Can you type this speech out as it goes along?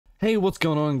Hey, what's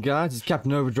going on, guys? It's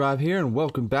Captain Overdrive here, and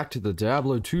welcome back to the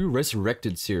Diablo 2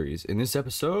 Resurrected series. In this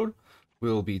episode,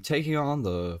 we'll be taking on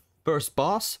the first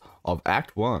boss of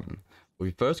Act 1. We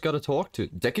first got to talk to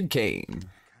Decad Cain.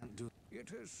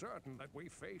 It is certain that we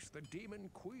face the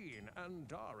Demon Queen,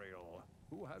 Andariel,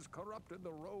 who has corrupted the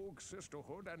rogue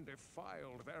sisterhood and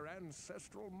defiled their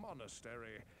ancestral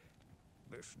monastery.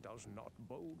 This does not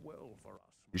bode well for us.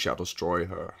 We shall destroy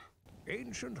her.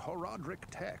 Ancient Horadric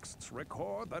texts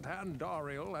record that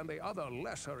Andariel and the other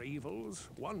lesser evils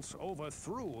once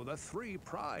overthrew the three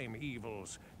prime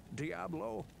evils,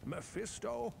 Diablo,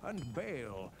 Mephisto, and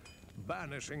Baal,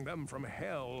 banishing them from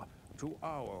hell to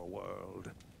our world.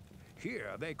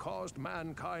 Here they caused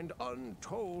mankind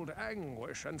untold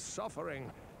anguish and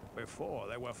suffering before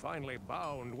they were finally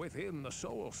bound within the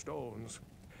Soul Stones.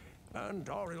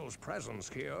 Andariel's presence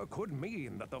here could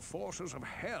mean that the forces of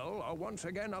hell are once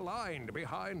again aligned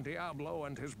behind Diablo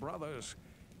and his brothers.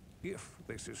 If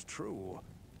this is true,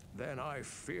 then I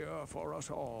fear for us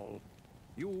all.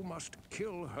 You must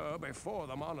kill her before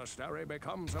the monastery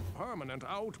becomes a permanent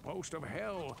outpost of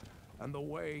hell, and the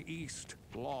way east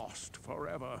lost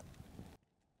forever.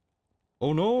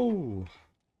 Oh no!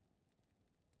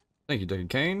 Thank you, Decad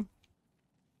Cain.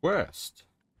 West.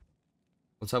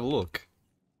 Let's have a look.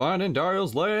 Find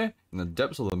Andariel's lair in the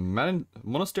depths of the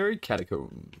monastery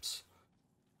catacombs.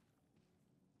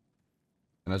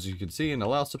 And as you can see in the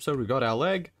last episode, we got our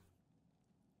leg.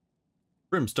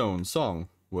 Brimstone Song,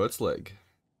 Word's Leg.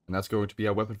 And that's going to be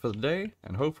our weapon for the day.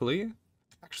 And hopefully,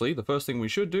 actually, the first thing we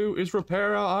should do is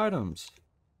repair our items.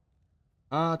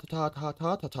 Ah, ta ta ta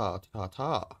ta ta ta ta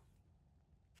ta.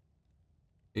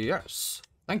 Yes,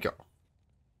 thank you.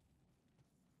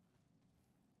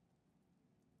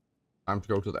 Time to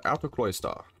go to the outer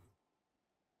cloister.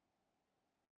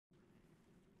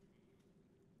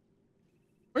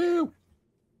 Woo!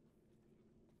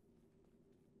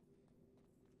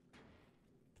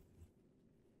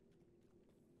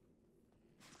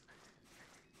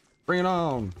 Bring it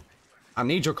on! I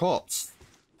need your corpse.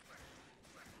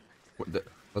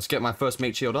 Let's get my first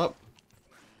mate shield up.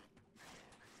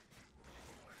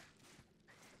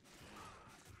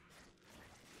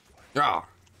 Yeah!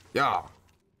 Yeah!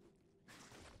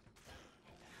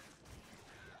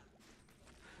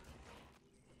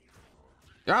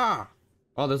 Yeah!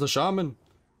 Oh, there's a shaman.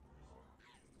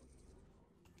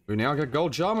 We now get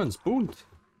gold shamans. Boom!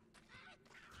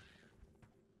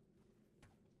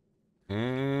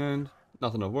 And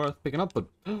nothing of worth picking up, but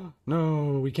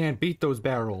no, we can't beat those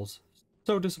barrels.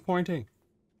 So disappointing.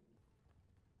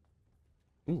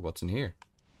 Ooh, what's in here?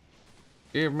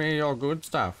 Give me your good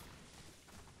stuff,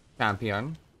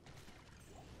 champion.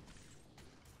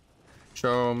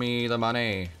 Show me the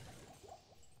money.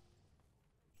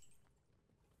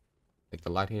 Take the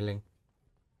light healing.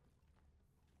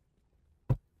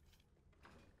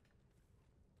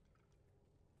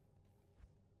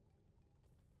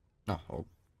 Oh.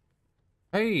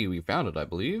 Hey, we found it, I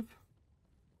believe.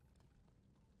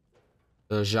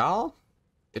 The Jal?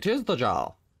 It is the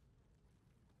Jal.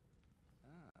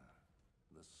 Ah,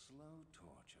 the slow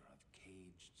torture of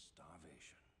caged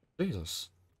starvation. Jesus.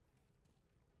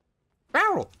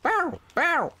 Barrel! Barrel!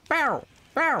 Barrel! Barrel!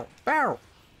 Barrel! Barrel!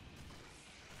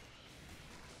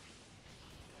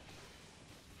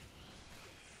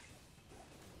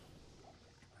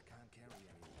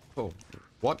 Oh,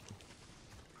 what?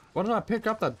 What did I pick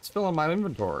up that's still in my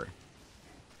inventory?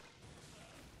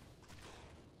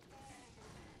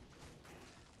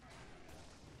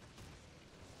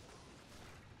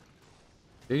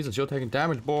 Jesus, you're taking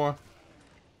damage, boy.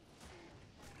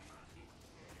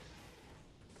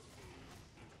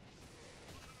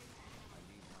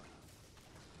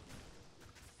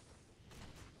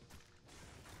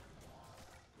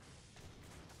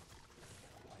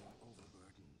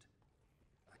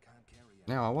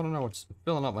 Now, I want to know what's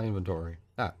filling up my inventory.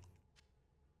 That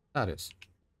is.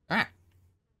 Ah!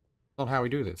 Not how we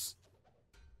do this.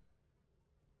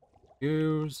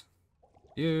 Use.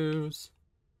 Use.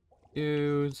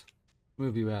 Use.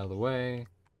 Move you out of the way.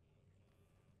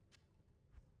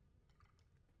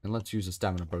 And let's use a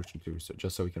stamina potion too, so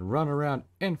just so we can run around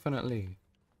infinitely.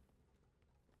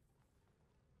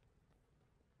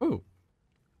 Ooh.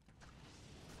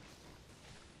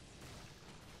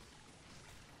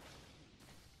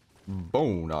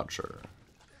 Bone Archer.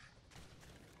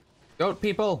 Goat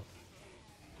people!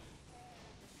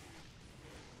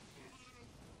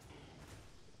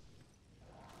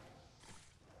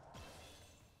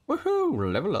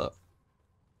 Woohoo! Level up.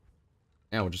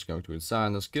 Now we're just going to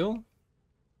assign the skill.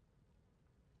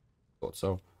 Thought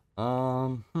so.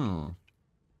 What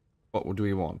do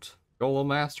we want? Golem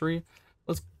Mastery?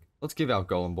 Let's give our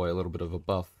Golem Boy a little bit of a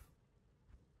buff.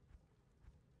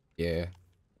 Yeah.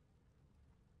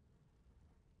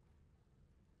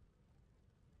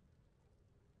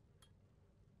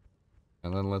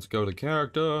 And then let's go to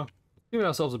character. Give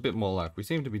ourselves a bit more life. We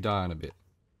seem to be dying a bit.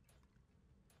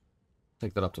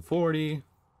 Take that up to 40.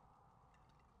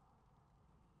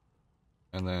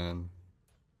 And then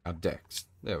our dex.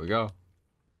 There we go.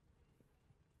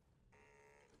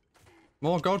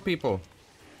 More goat people.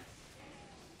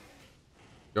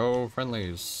 Go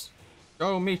friendlies.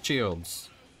 Go meat shields.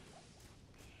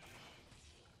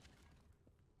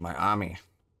 My army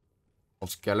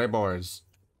of skelly boys.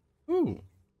 Ooh.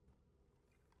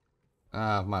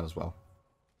 Might as well.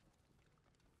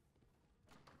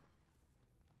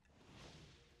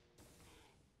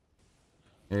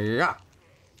 Yeah.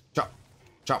 Chop.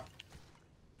 Chop.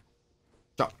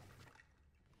 Chop.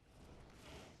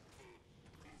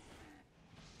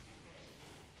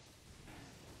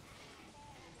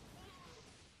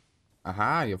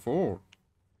 Aha, you fool.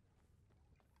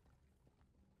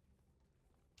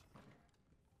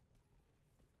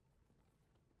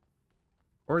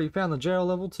 Already found the jail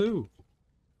level 2.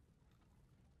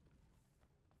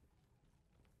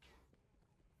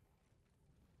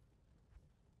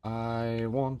 I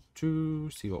want to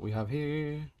see what we have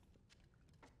here.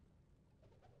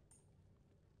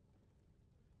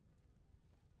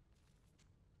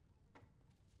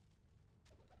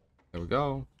 There we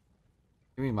go.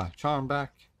 Give me my charm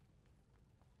back.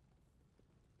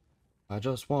 I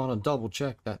just want to double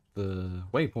check that the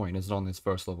waypoint isn't on this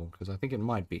first level, because I think it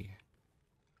might be.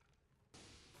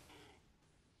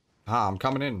 Ah, I'm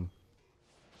coming in.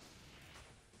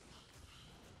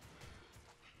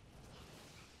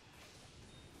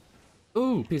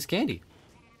 Ooh, piece of candy.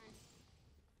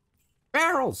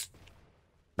 Barrels!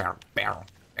 Barrel, barrel,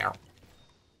 barrel.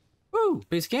 Ooh,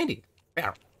 piece of candy.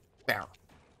 Barrel, barrel,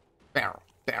 barrel,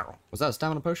 barrel. Was that a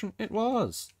stamina potion? It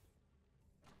was.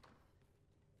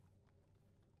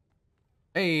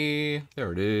 Hey,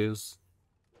 there it is.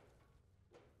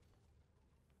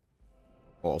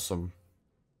 Awesome.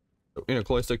 So, Inner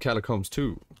Cloister Catacombs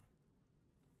 2.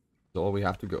 That's all we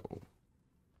have to go.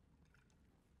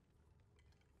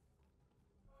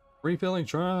 Refilling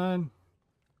shrine.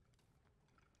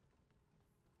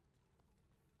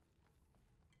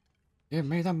 Give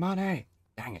me the money.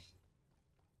 Dang it.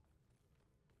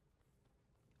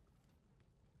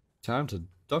 Time to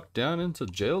duck down into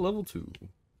jail level 2.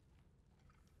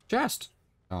 Chest.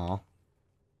 Aw.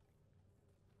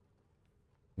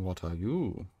 What are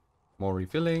you? More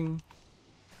refilling.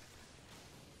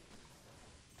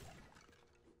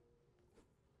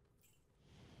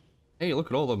 Hey, look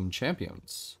at all them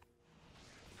champions.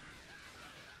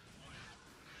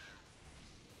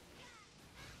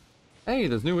 Hey,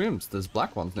 there's new imps. There's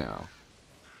black ones now.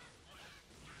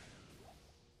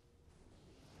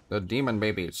 The demon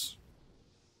babies.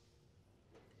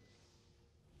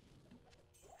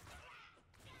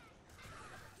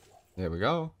 There we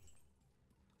go.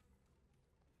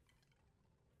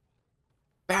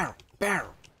 Barrel,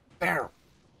 barrel, barrel.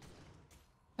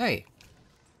 Hey,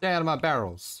 stay out of my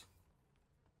barrels.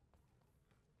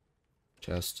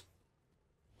 Chest.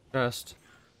 Chest.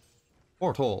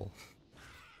 Portal.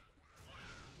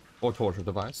 Or torture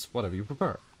device, whatever you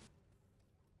prefer.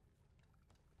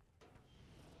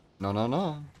 No, no,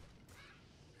 no.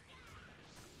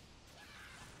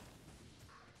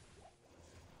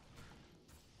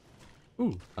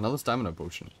 Ooh, another stamina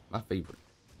potion. My favorite.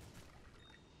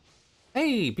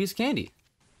 Hey, piece of candy.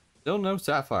 Still no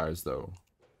sapphires, though.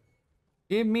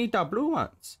 Give me the blue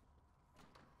ones.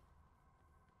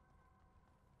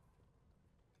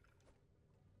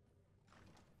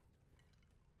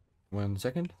 One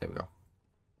second. There we go.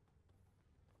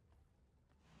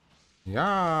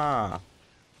 Yeah.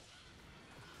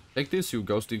 Take this, you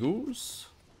ghosty goose.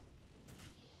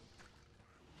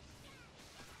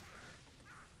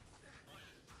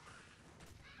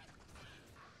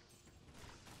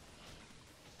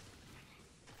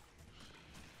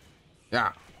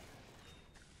 Yeah.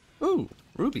 Ooh,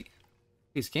 ruby.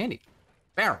 Piece of candy.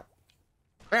 Barrel.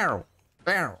 Barrel.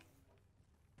 Barrel.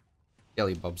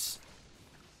 Jelly bubs.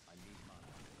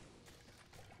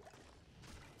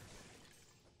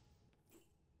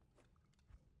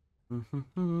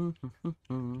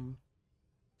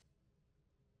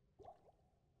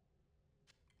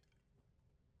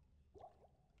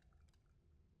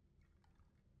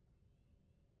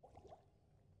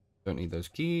 Don't need those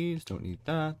keys. Don't need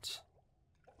that.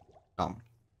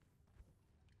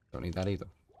 Don't need that either.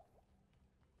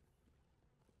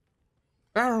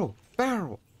 Barrel!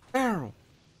 Barrel! Barrel!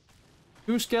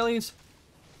 2 skellies.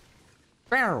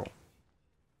 Barrel!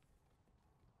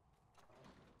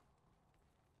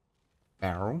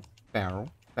 Barrel, barrel,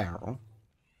 barrel.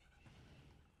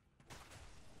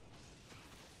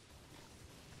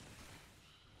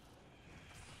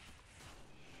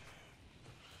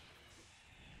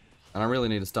 And I really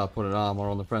need to stop putting armor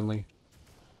on the friendly.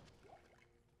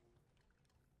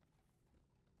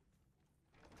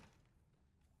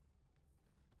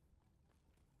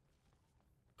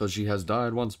 Because she has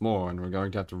died once more, and we're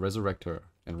going to have to resurrect her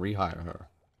and rehire her.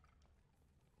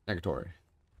 Negatory.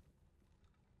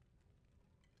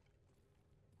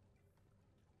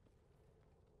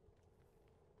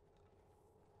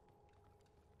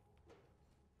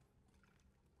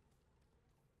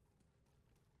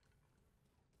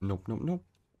 Nope, nope, nope.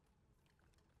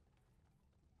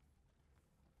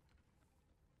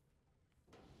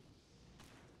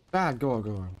 Bad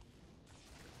Gorgor.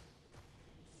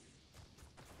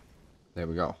 There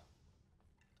we go.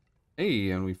 Hey,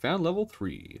 and we found level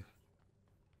 3.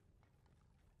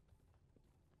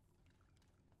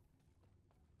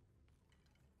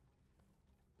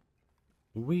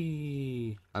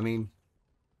 I mean,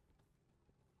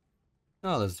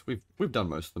 oh, we've done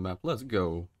most of the map. Let's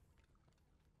go.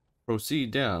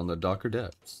 Proceed down the darker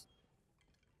depths.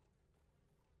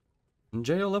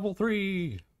 Jail level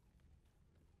 3.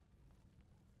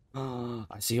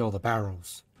 I see all the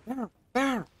barrels. Barrel,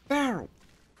 barrel, barrel.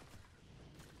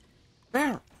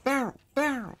 Barrel, barrel,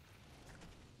 barrel.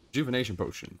 Rejuvenation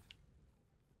potion.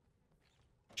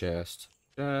 Chest,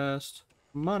 chest,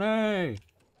 money.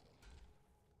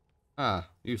 Ah,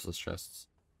 useless chests.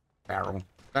 Barrel,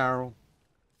 barrel.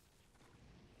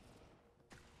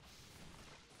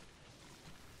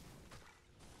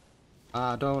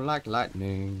 I don't like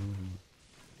lightning.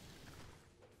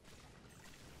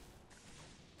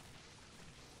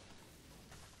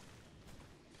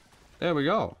 There we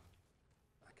go.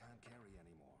 I can't carry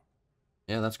anymore.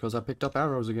 Yeah, that's because I picked up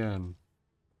arrows again.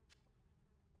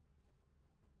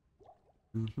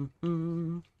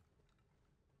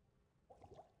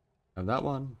 Have that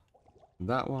one.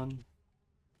 That one.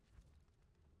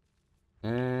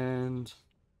 And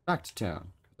back to town.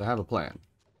 Because I have a plan.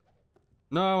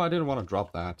 No, I didn't want to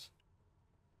drop that.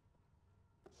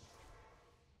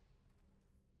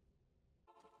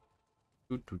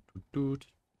 Doot, doot, doot, doot.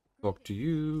 Talk to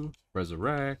you.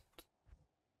 Resurrect.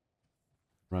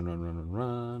 Run, run, run, run,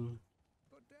 run.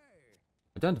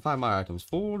 Identify my items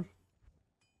full.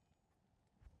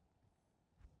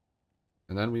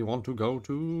 And then we want to go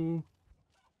to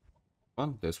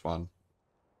this one.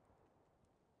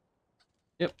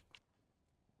 Yep.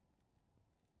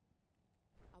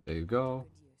 There you go.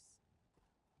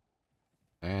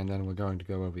 And then we're going to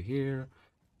go over here.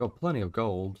 Got plenty of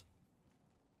gold.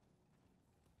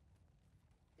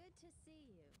 Good to see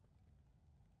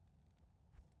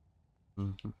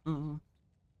you.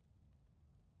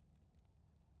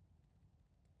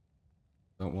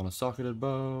 Don't want a socketed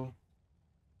bow.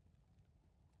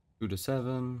 2 to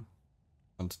 7.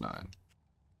 1 to 9.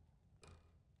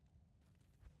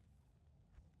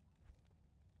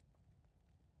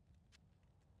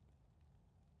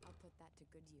 I'll put that to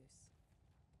good use.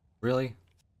 Really?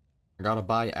 I gotta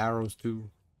buy arrows too.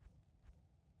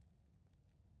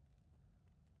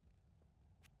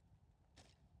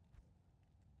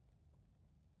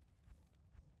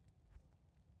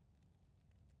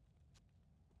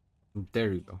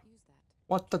 There you go. Use that.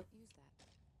 What the?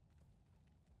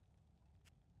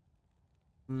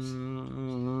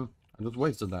 Use I just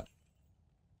wasted that.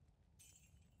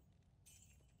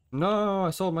 No,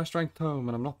 I sold my strength tome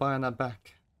and I'm not buying that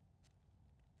back.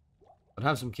 But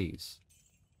have some keys.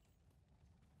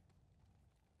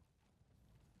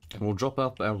 And we'll drop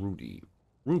off our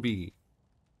Ruby.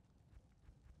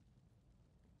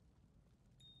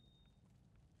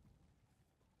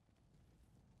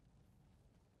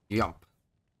 Yump.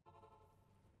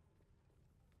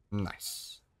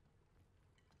 Nice.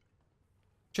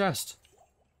 Chest.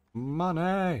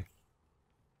 Money.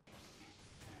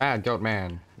 Bad goat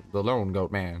man. The lone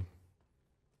goat man.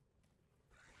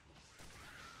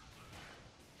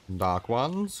 Dark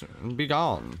ones, be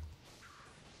gone.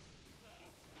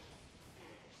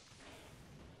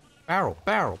 Barrel,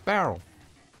 barrel, barrel.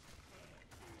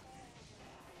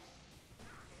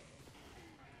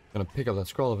 Gonna pick up that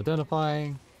scroll of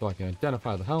identifying so I can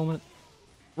identify the helmet.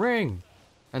 Ring!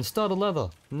 And studded leather.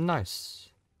 Nice.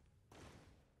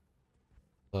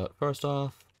 But first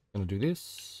off, gonna do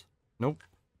this. Nope.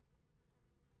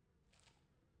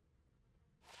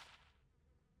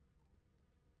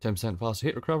 %10 faster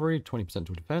hit recovery, 20%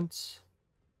 to defense.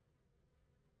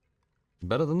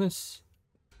 Better than this.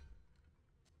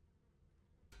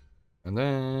 And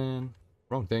then,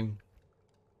 wrong thing.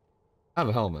 Have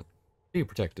a helmet. Be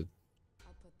protected.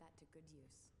 I'll put that to good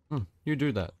use. You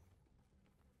do that.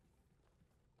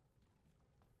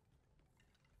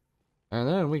 And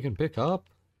then we can pick up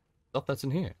stuff that's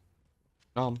in here.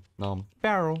 Nom, nom,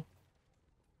 barrel.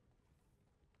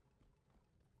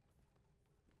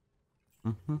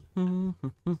 Doing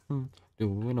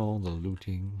all the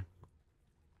looting.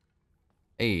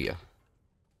 Hey.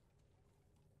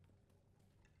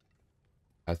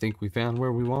 I think we found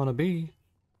where we want to be.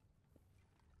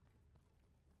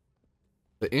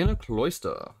 The inner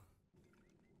cloister.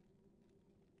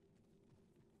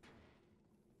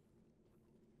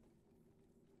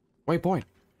 Waypoint.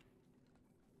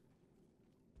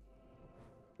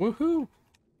 Woohoo!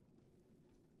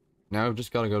 Now we've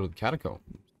just got to go to the catacombs.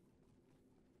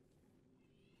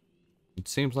 It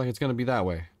seems like it's going to be that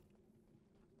way.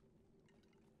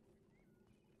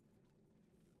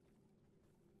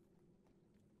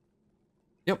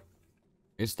 Yep.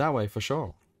 It's that way for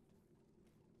sure.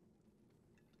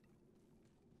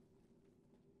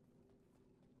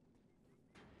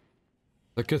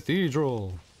 The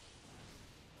cathedral.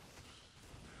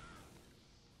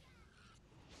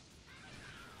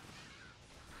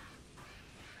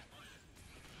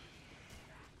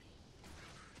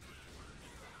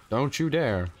 Don't you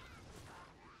dare.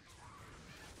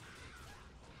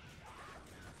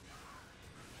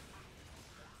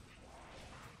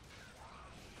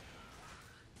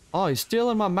 Oh, he's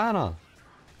stealing my mana.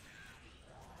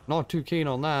 Not too keen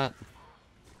on that.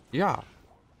 Yeah.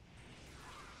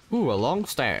 Ooh, a long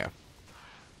staff.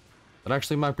 That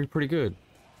actually might be pretty good.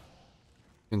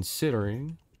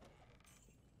 Considering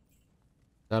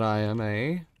that I am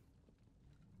a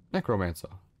necromancer.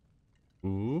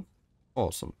 Ooh,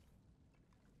 awesome.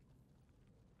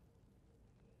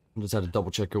 I just had to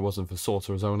double check it wasn't for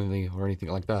sorcerers only or anything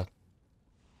like that.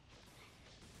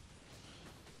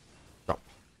 Drop.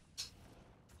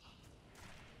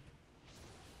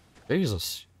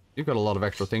 Jesus, you've got a lot of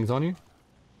extra things on you.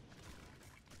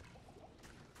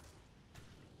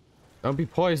 Don't be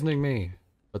poisoning me,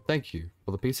 but thank you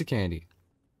for the piece of candy.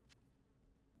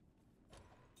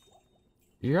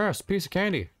 Yes, piece of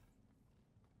candy.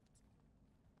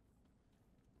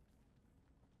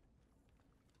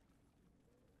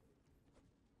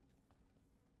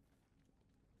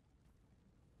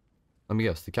 Let me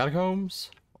guess, the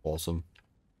catacombs? Awesome.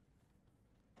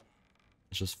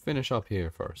 Let's just finish up here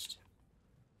first.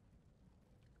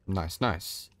 Nice,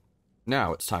 nice.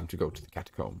 Now it's time to go to the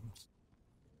catacombs.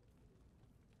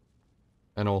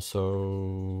 And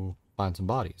also find some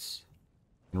bodies.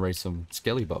 And raise some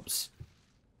skelly bubs.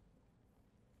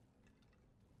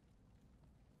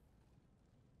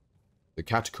 The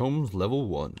catacombs level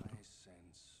 1. I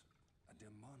sense a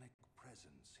demonic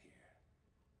presence here.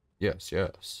 Yes,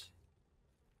 yes.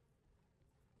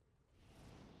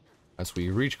 As we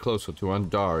reach closer to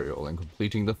Andariel and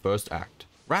completing the first act.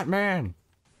 Ratman!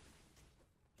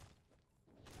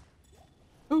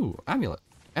 Ooh, amulet.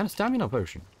 And a stamina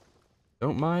potion.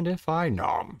 Don't mind if I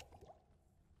nom.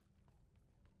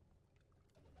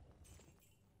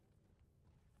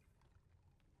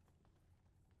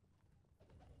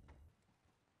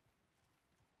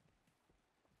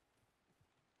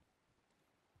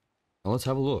 Now let's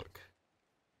have a look.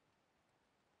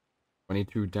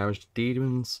 22 damage to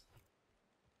demons.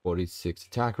 46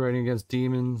 attack rating against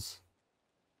demons.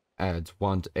 Adds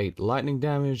 1 to 8 lightning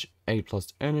damage. 8 plus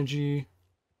energy.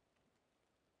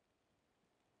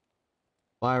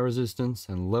 Fire resistance.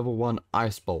 And level 1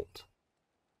 ice bolt.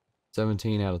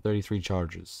 17 out of 33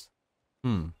 charges.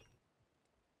 I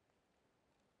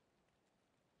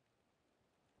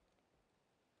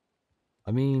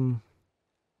mean,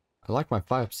 I like my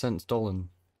 5% stolen.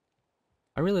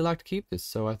 I really like to keep this,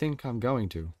 so I think I'm going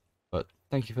to. But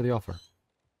thank you for the offer.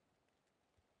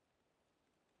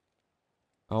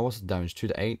 Oh, what's the damage? 2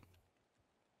 to 8?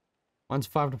 Mine's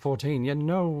 5 to 14. Yeah,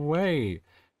 no way.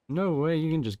 No way you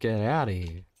can just get out of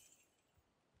here.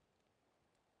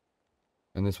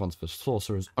 And this one's for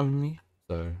sorcerers only,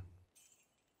 so...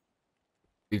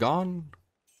 Be gone.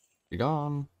 Be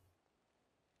gone.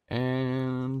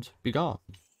 And be gone.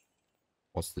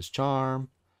 What's this charm?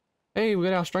 Hey, we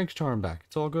got our strength charm back.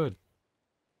 It's all good.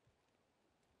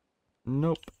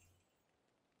 Nope.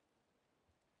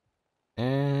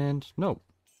 And nope.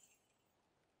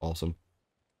 Awesome.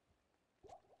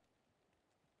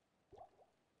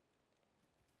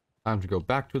 Time to go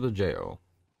back to the jail.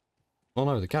 Oh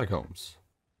no, the catacombs.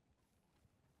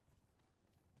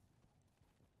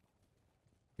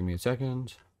 Give me a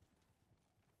second.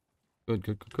 Good,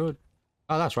 good, good, good.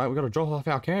 Oh, that's right. We got to draw off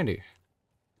our candy.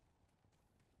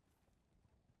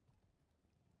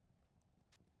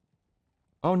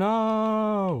 Oh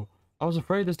no! I was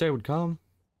afraid this day would come.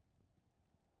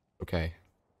 Okay.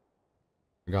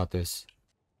 I got this.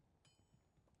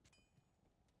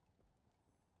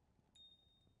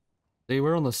 See,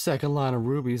 we're on the second line of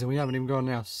rubies and we haven't even gotten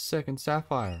our second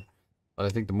sapphire. But I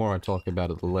think the more I talk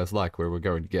about it, the less likely we're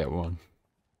going to get one.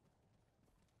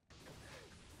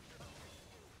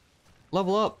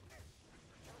 Level up!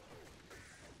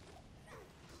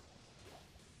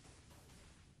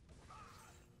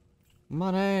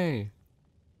 Money! I am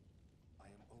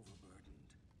overburdened.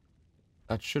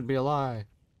 That should be a lie.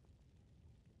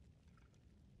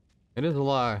 It is a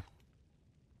lie.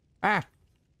 Ah!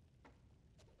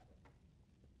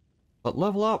 But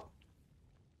level up!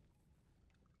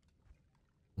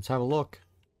 Let's have a look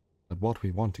at what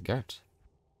we want to get.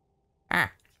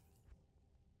 Ah!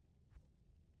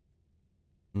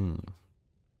 Hmm.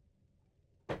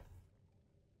 I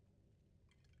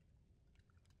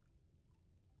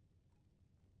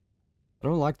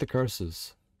don't like the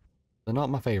curses. They're not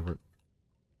my favorite.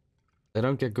 They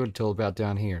don't get good till about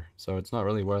down here, so it's not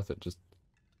really worth it just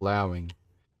allowing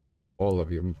all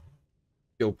of your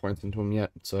skill points into them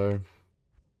yet, so...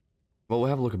 Well, we'll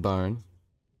have a look at Bone.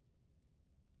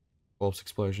 Corpse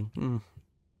Explosion.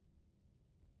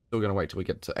 Still gonna wait till we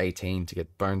get to 18 to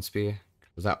get Bone Spear,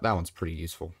 because that one's pretty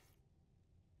useful.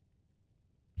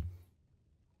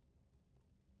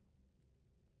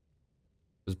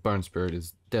 Because Bone Spirit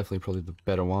is definitely probably the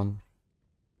better one.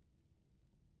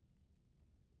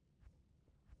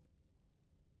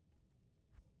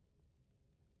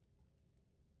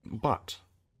 But,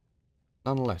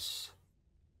 nonetheless,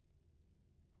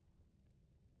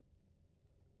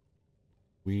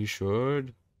 we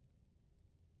should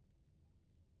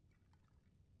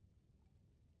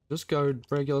just go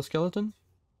regular skeleton.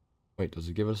 Wait, does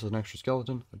it give us an extra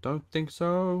skeleton? I don't think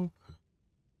so.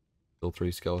 Still 3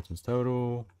 skeletons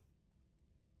total.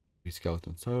 3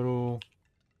 skeletons total.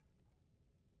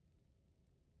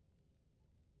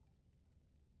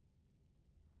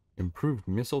 Improved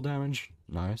missile damage.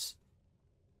 Nice.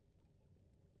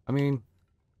 I mean,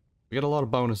 we get a lot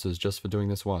of bonuses just for doing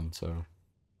this one, so...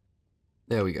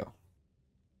 There we go.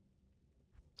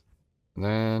 And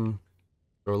then...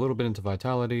 Throw a little bit into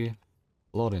vitality.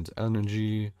 A lot into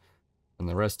energy. And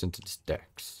the rest into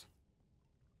dex.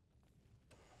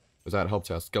 Because that helps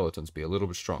our skeletons be a little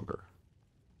bit stronger.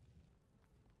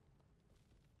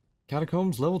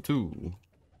 Catacombs level 2.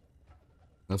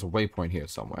 There's a waypoint here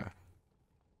somewhere.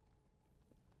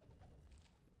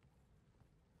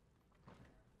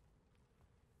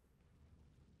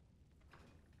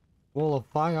 Wall of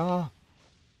fire.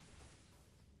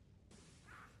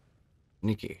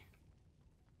 Sneaky.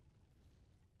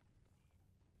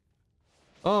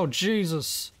 Oh,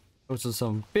 Jesus. Those are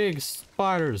some big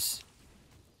spiders.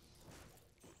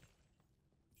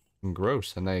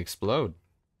 Gross, and they explode.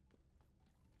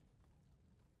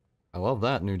 I love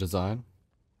that new design.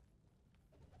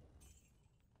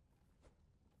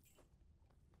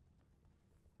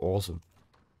 Awesome.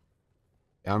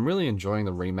 Yeah, I'm really enjoying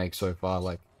the remake so far.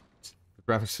 Like,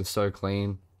 the graphics are so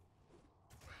clean.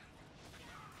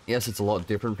 Yes, it's a lot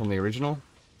different from the original,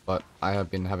 but I have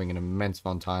been having an immense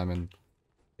fun time, and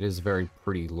it is a very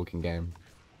pretty looking game.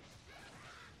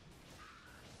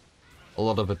 A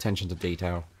lot of attention to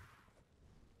detail.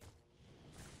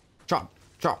 Chop,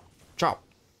 chop, chop.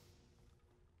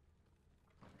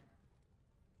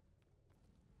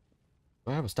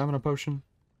 Do I have a stamina potion?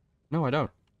 No, I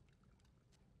don't.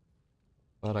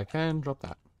 But I can drop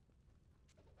that.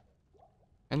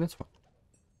 And this one.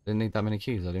 Didn't need that many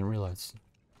keys, I didn't realize.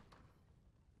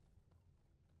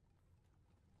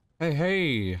 Hey,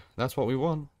 hey! That's what we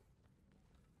want.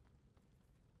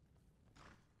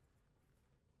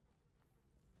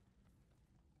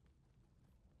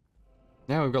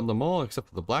 Now we've got them all except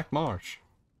for the Black Marsh.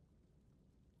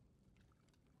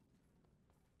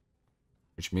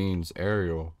 Which means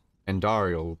Andariel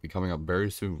will be coming up very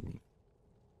soon.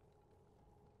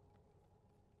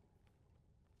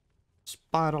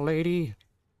 Spider lady!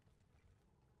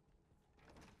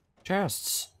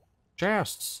 Chests!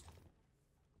 Chests!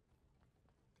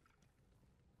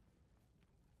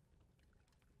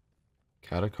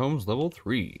 Catacombs level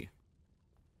 3.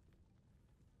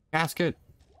 Casket!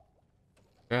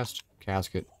 Chest,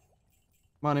 casket.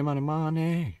 Money, money,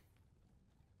 money!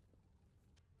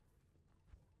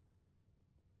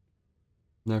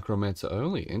 Necromancer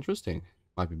only, interesting.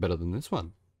 Might be better than this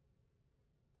one.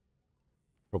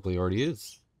 Probably already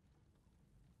is.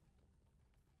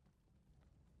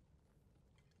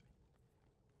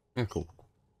 Yeah, cool.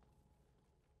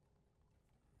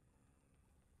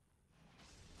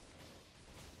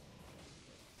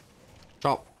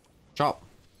 Chop! Chop!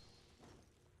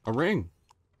 A ring!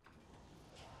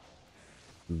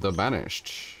 The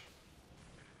Banished.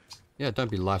 Yeah,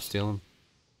 don't be life stealing.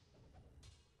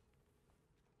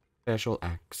 Special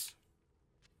axe.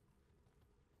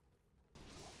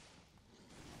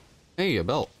 Hey, a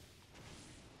belt.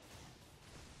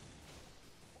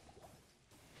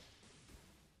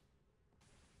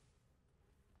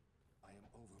 I am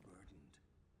overburdened.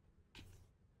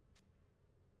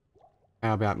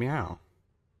 How about meow?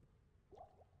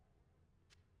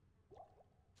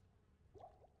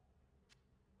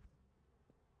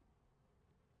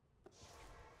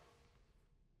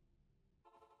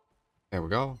 There we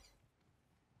go.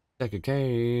 Take a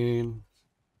cane.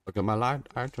 Look at my light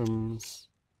items.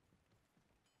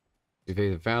 We've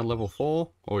either found level 4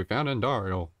 or we found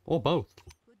Andariel, or both.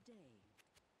 Good day.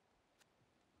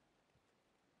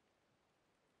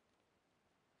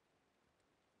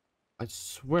 I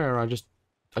swear I just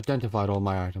identified all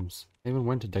my items. I even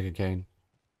went to take a cane.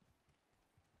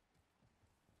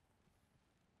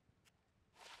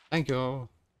 Thank you.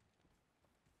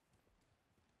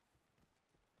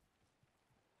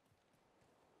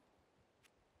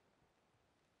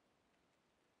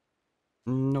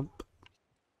 Nope.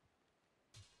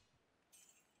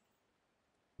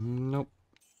 Nope.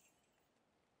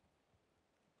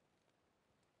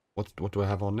 What do I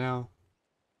have on now?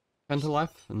 10 to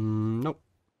life? Nope.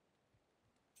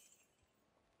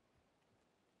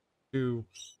 2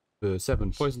 to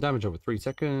 7 poison damage over 3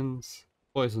 seconds.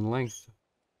 Poison length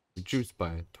reduced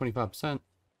by 25%.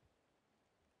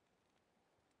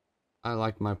 I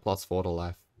like my +4 to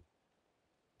life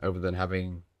over than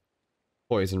having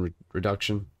poison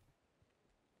reduction.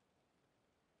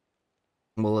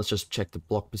 Well, let's just check the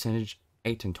block percentage.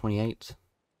 8 and 28.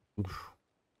 Oof.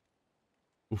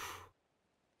 Oof.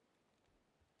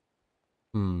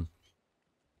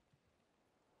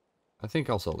 I think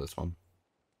I'll sell this one.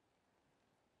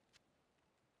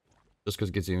 Just because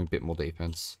it gives you a bit more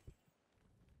defense.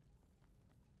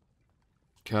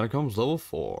 Catacombs level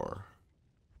 4.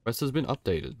 Quest has been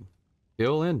updated.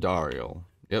 Kill Andariel.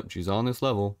 Yep, she's on this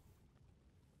level.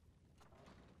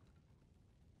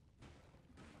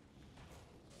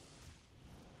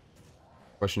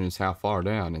 Question is how far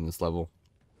down in this level.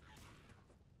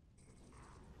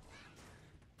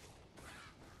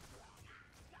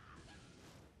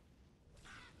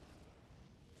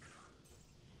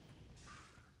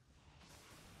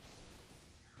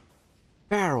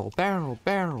 Barrel, barrel,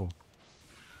 barrel.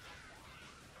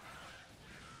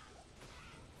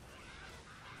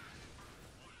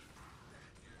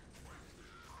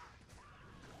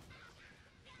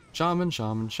 Shaman,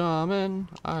 shaman, shaman.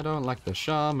 I don't like the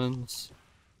shamans.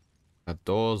 That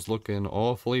door's looking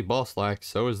awfully boss-like,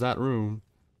 so is that room.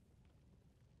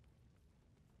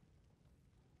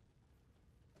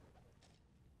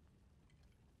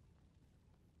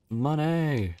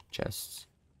 Money! Chests.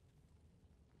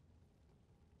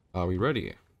 Are we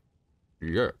ready?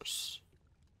 Yes.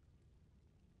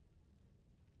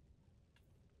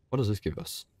 What does this give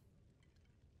us?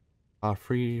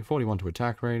 Free 41 to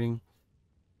attack rating.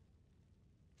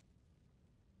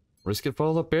 Risk it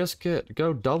for the biscuit.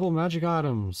 Go double magic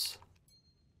items.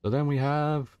 So then we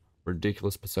have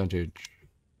ridiculous percentage.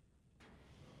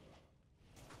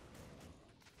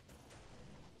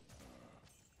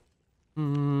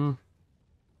 Yeah,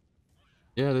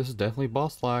 this is definitely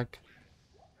boss-like.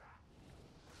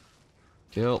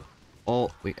 Kill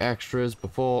all the extras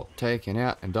before taking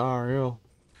out Andariel.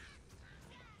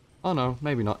 Oh no,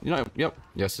 maybe not. You know, yep,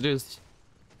 yes it is.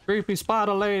 Creepy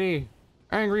spider lady.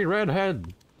 Angry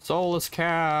redhead. Soulless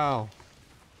cow.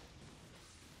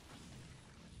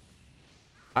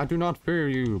 I do not fear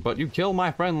you, but you kill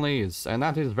my friendlies, and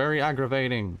that is very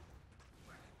aggravating.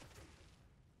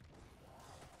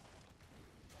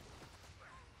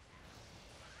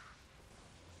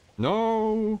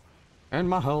 No! And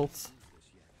my health.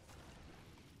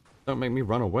 Don't make me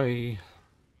run away.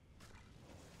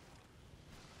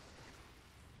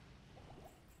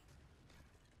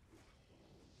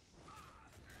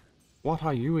 What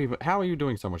are you even? How are you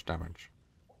doing so much damage?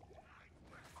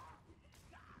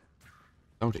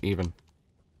 Don't even.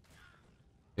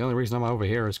 The only reason I'm over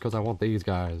here is because I want these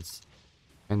guys.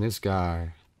 And this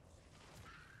guy.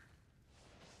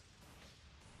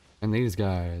 And these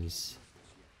guys.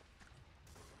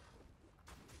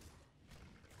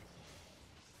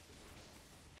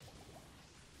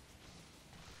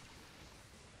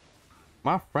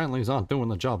 My friendlies aren't doing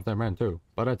the job they're meant to,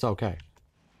 but it's okay.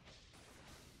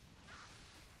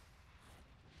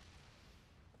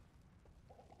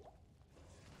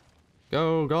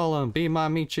 Go, Golem, be my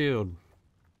meat shield.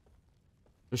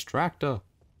 Distractor.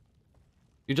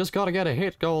 You just gotta get a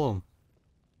hit, Golem.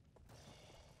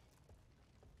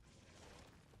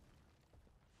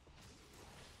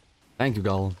 Thank you,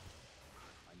 Golem.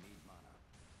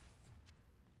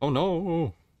 Oh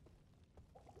no!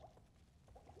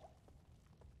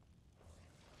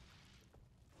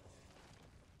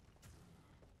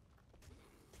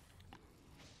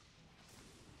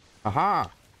 Aha!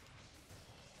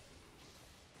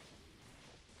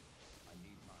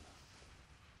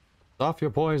 Stop your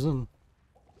poison.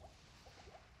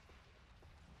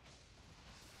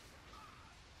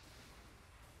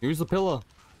 Use the pillar.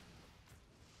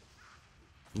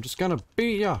 I'm just gonna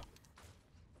beat ya.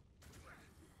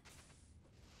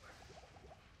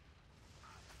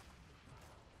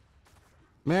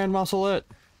 Man muscle it.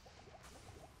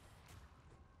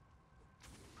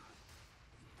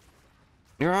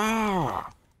 Yeah!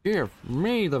 Give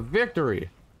me the victory.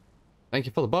 Thank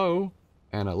you for the bow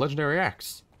and a legendary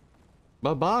axe.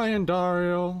 Bye-bye,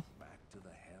 Andariel. Back to the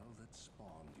hell that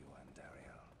spawned you,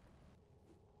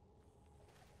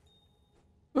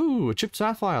 Andariel. Ooh, a chipped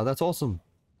sapphire. That's awesome.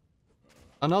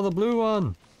 Another blue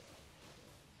one.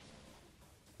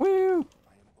 Woo!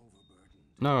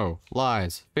 No,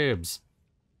 lies, fibs.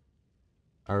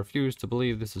 I refuse to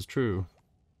believe this is true.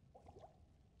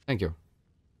 Thank you.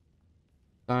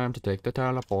 Time to take the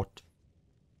teleport.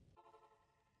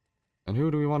 And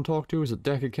who do we want to talk to? Is it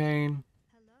Decker Kane?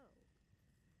 Hello.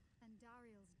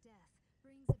 Andariel's death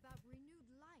brings about renewed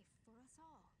life for us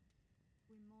all.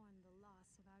 We mourn the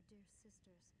loss of our dear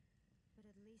sisters, but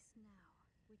at least now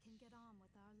we can get on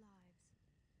with our lives.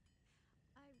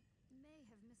 I may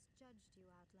have misjudged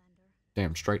you, Outlander.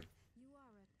 Damn straight. You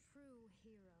are a true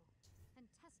hero, and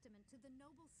testament to the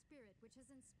noble spirit which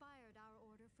has inspired our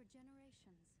order for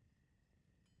generations.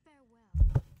 Farewell.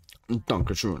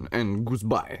 Dankeschön and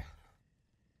goodbye.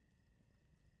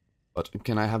 But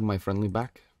can I have my friendly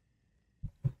back?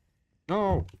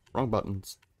 No, wrong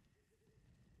buttons.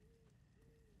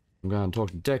 I'm gonna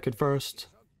talk to Deckard first.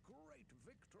 A great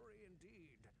victory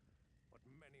indeed, but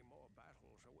many more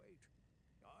battles await.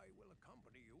 I will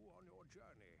accompany you on your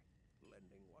journey,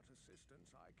 lending what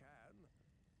assistance I can.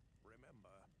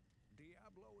 Remember,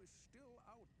 Diablo is still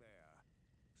out there,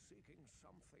 seeking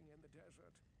something in the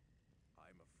desert.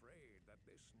 I'm afraid that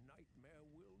this nightmare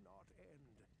will not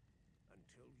end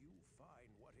until you find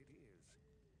what it is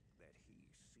that he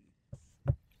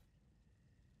seeks.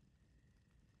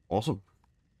 Awesome.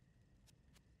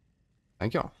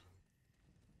 Thank you.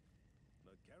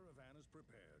 The caravan is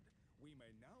prepared. We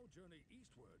may now journey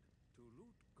eastward to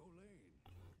Loot Golain.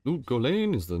 Loot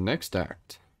Golain is the next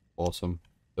act. Awesome.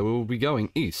 So we'll be going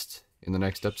east in the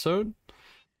next episode.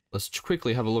 Let's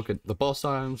quickly have a look at the boss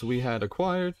items we had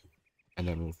acquired, and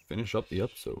then we'll finish up the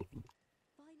episode.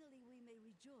 Finally, we may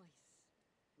rejoice.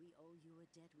 We owe you a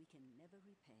debt we can never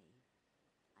repay.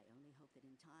 I only hope that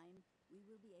in time, we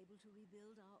will be able to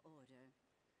rebuild our order.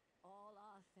 All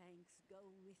our thanks go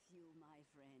with you, my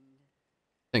friend.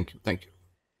 Thank you, thank you.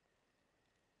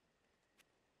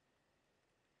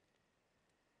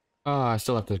 Ah, I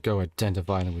still have to go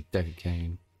identify them with Deckard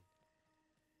Kane.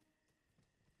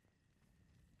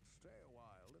 Stay a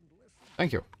while and listen.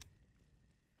 Thank you.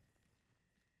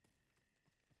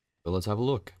 So let's have a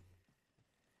look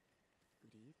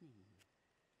Good evening.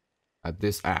 at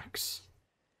this axe.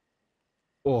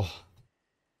 Oh,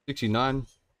 69%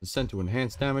 to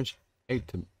enhance damage, 8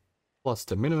 to plus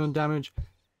to minimum damage,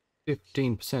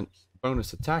 15%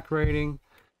 bonus attack rating,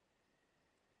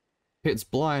 hits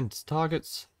blind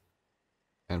targets,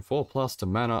 and 4+ to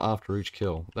mana after each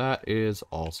kill. That is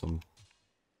awesome.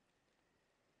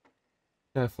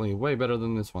 Definitely way better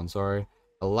than this one, sorry.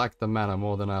 I like the mana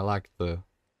more than I like the...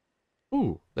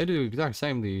 Ooh, they do the exact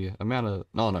same, the amount of...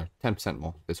 No, 10%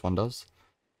 more, this one does.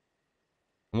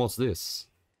 And what's this?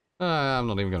 I'm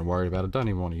not even going to worry about it, don't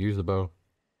even want to use the bow.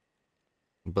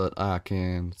 But I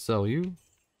can sell you.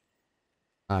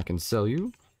 I can sell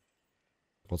you.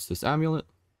 What's this amulet?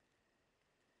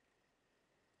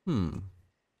 11%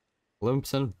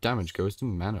 of damage goes to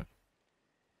mana.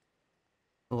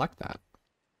 I like that.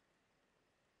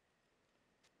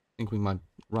 I think we might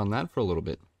run that for a little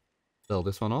bit. Sell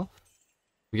this one off.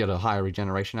 We get a higher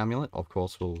regeneration amulet. Of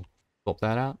course, we'll swap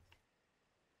that out.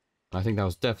 I think that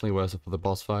was definitely worth it for the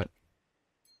boss fight.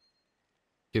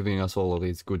 Giving us all of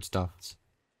these good stuffs.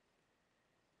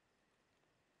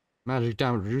 Magic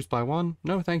damage reduced by 1?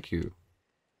 No, thank you.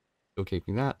 Still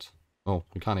keeping that. Oh,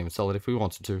 we can't even sell it if we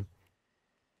wanted to.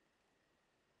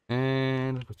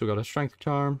 And we still got a strength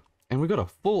charm. And we got a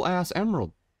full ass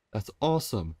emerald. That's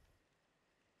awesome.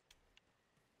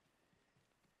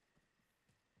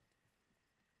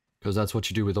 Because that's what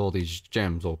you do with all these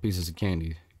gems or pieces of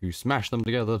candy. You smash them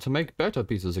together to make better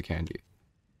pieces of candy.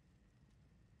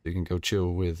 You can go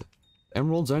chill with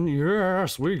emeralds, and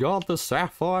yes, we got the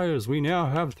sapphires. We now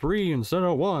have 3 instead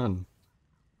of 1.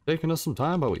 taking us some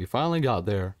time, but we finally got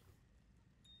there.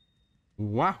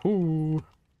 Wahoo!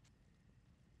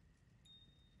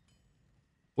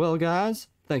 Well guys,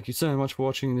 thank you so much for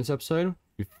watching this episode.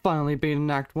 We've finally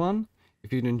beaten Act 1.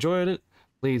 If you'd enjoyed it,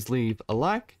 please leave a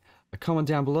like, a comment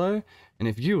down below, and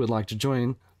if you would like to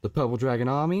join the Purple Dragon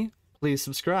Army, please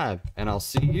subscribe, and I'll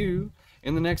see you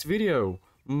in the next video.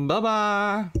 Bye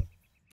bye!